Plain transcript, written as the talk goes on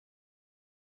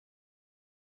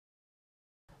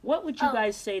What would you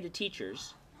guys say to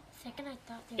teachers Second, I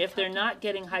thought they were if they're talking not about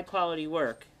getting high quality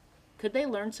work? Could they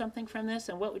learn something from this?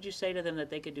 And what would you say to them that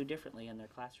they could do differently in their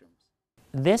classrooms?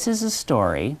 This is a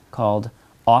story called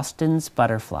Austin's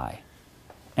Butterfly.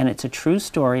 And it's a true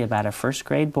story about a first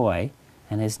grade boy,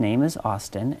 and his name is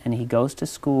Austin, and he goes to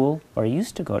school, or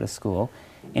used to go to school,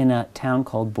 in a town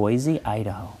called Boise,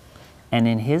 Idaho. And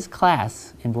in his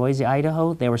class in Boise,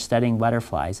 Idaho, they were studying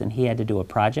butterflies, and he had to do a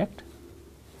project.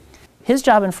 His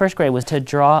job in first grade was to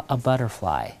draw a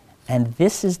butterfly, and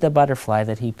this is the butterfly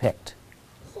that he picked.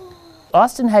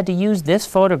 Austin had to use this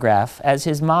photograph as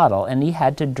his model, and he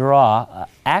had to draw an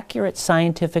accurate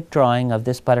scientific drawing of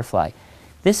this butterfly.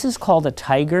 This is called a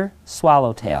tiger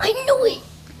swallowtail. I knew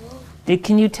it!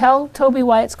 Can you tell, Toby,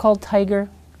 why it's called tiger?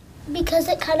 Because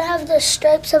it kind of has the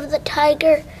stripes of the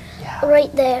tiger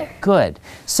right there. Good.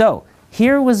 So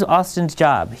here was Austin's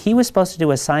job. He was supposed to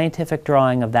do a scientific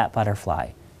drawing of that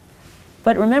butterfly.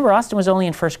 But remember, Austin was only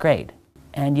in first grade.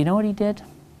 And you know what he did?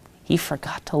 He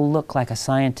forgot to look like a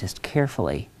scientist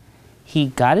carefully. He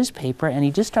got his paper and he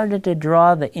just started to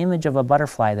draw the image of a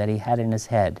butterfly that he had in his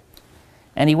head.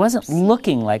 And he wasn't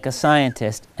looking like a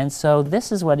scientist, and so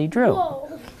this is what he drew.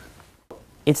 Whoa.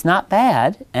 It's not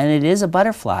bad, and it is a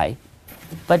butterfly,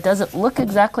 but does it look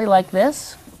exactly like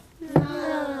this?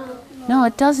 No. No,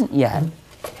 it doesn't yet.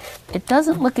 It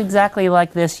doesn't look exactly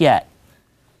like this yet.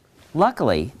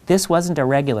 Luckily, this wasn't a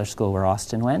regular school where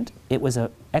Austin went. It was an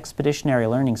expeditionary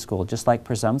learning school, just like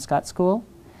Przumscott School.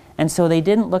 And so they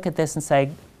didn't look at this and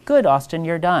say, "Good, Austin,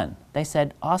 you're done." They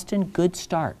said, "Austin, good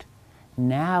start.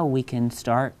 Now we can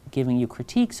start giving you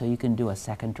critique so you can do a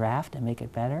second draft and make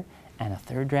it better, and a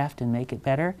third draft and make it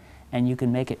better, and you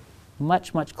can make it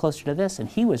much, much closer to this." And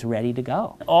he was ready to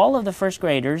go. All of the first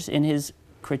graders in his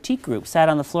critique group sat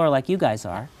on the floor like you guys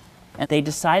are, and they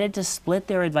decided to split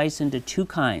their advice into two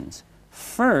kinds.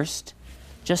 First,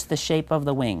 just the shape of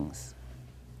the wings.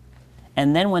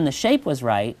 And then when the shape was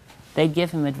right, they'd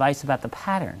give him advice about the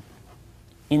pattern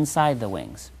inside the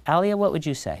wings. Alia, what would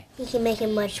you say? You can make it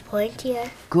much pointier.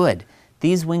 Good.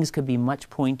 These wings could be much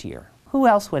pointier. Who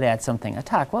else would add something?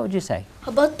 Atak, what would you say?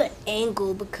 How about the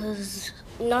angle? Because,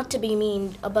 not to be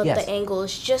mean about Yes. the angle,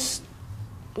 it's just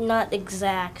not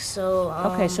exact, so...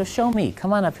 Okay, so show me.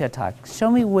 Come on up here, Atak. Show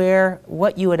me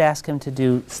what you would ask him to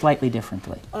do slightly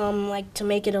differently. like to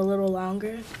make it a little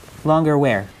longer, Longer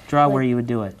where? Draw where you would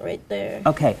do it. right there.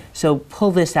 Okay, so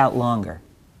pull this out longer.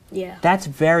 Yeah. That's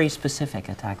very specific,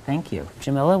 Atak. Thank you.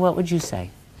 Jamila, what would you say?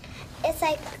 It's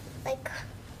like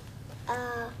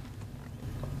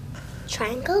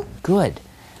triangle? Good.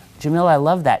 Jamila, I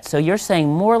love that. So you're saying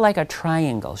more like a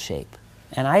triangle shape.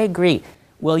 And I agree.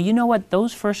 Well, you know what?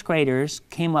 Those first graders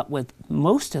came up with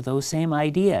most of those same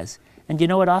ideas. And you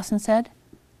know what Austin said?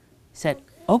 He said,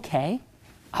 "Okay,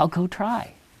 I'll go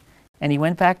try." And he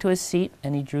went back to his seat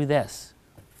and he drew this.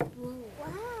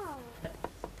 Wow.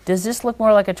 Does this look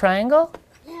more like a triangle?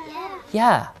 Yeah.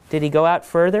 Yeah. Did he go out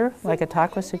further, like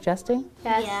Atak was suggesting?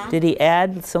 Yeah. Did he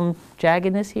add some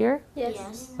jaggedness here,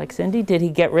 Yes. like Cindy? Did he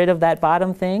get rid of that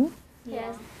bottom thing?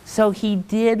 Yes. So he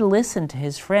did listen to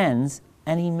his friends,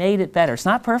 and he made it better. It's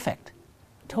not perfect.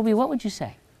 Toby, what would you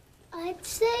say? I'd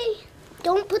say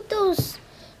don't put those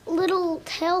little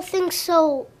tail things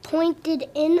so pointed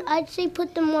in. I'd say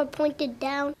put them more pointed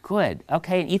down. Good.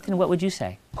 Okay, and Ethan, what would you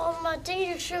say? I think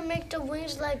you should make the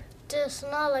wings like this,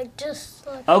 not like this.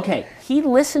 Okay, he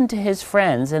listened to his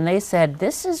friends, and they said,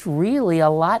 "This is really a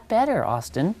lot better,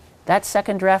 Austin. That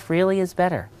second draft really is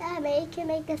better." Yeah, maybe you can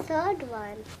make a third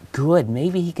one. Good.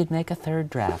 Maybe he could make a third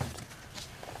draft.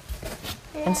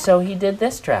 And so he did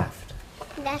this draft.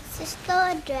 That's his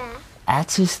third draft.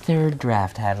 That's his third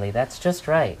draft, Hadley. That's just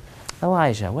right.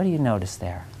 Elijah, what do you notice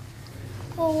there?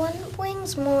 Well, one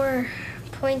wing's more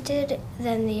pointed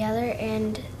than the other,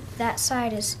 and that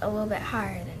side is a little bit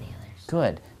higher than the others.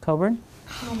 Good. Coburn?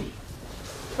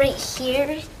 Right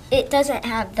here, it doesn't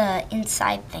have the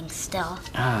inside thing still.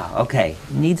 Ah, okay.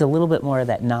 Needs a little bit more of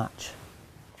that notch.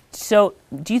 So,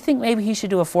 do you think maybe he should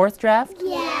do a fourth draft?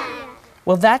 Yeah.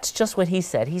 Well, that's just what he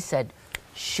said. He said,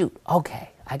 "Shoot, okay,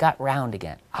 I got round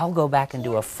again. I'll go back and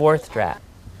do a fourth draft."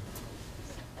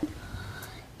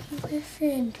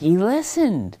 Listen. He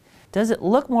listened. Does it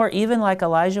look more even like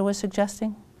Elijah was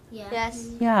suggesting? Yes.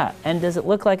 Yeah, and does it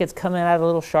look like it's coming out a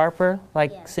little sharper,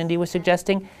 like Cindy was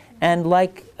suggesting? And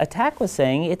like Attack was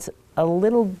saying, it's a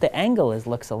little, the angle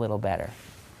looks a little better.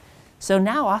 So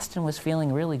now Austin was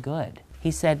feeling really good.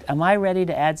 He said, "Am I ready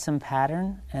to add some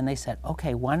pattern?" And they said,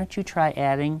 "Okay, why don't you try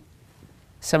adding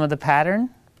some of the pattern?"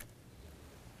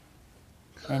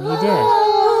 And he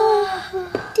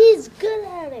did. He's good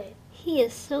at it. He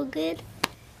is so good.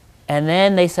 And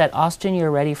then they said, "Austin,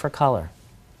 you're ready for color."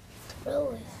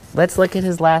 Really? Let's look at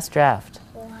his last draft.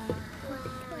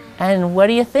 And what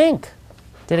do you think?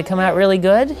 Did it come out really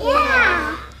good?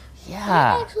 Yeah.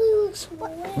 Yeah. Actually looks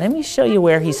Let me show you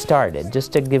where he started,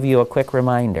 just to give you a quick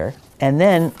reminder. And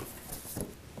then,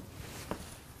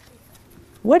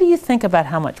 what do you think about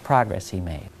how much progress he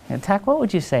made? And Tak, what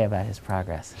would you say about his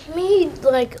progress? He made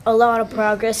like a lot of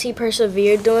progress. He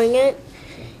persevered doing it.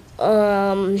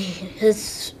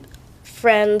 His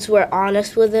friends were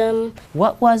honest with him.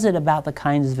 What was it about the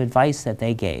kinds of advice that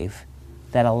they gave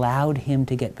that allowed him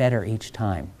to get better each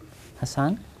time?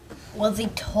 Hassan? Well, they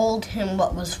told him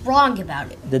what was wrong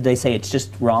about it. Did they say it's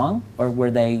just wrong, or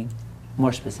were they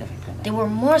more specific than that? They were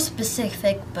more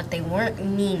specific, but they weren't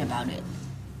mean about it.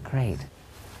 Great.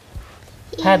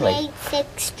 He Hadley. made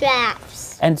 6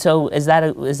 drafts. And so is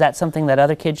that something that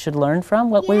other kids should learn from?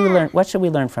 What should we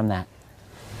learn from that?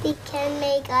 We can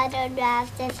make other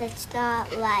drafts if it's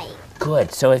not right.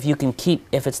 Good. So if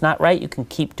it's not right, you can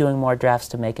keep doing more drafts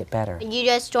to make it better. You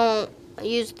just don't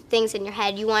use things in your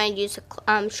head. You want to use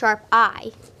a sharp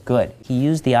eye. Good. He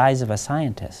used the eyes of a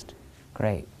scientist.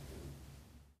 Great.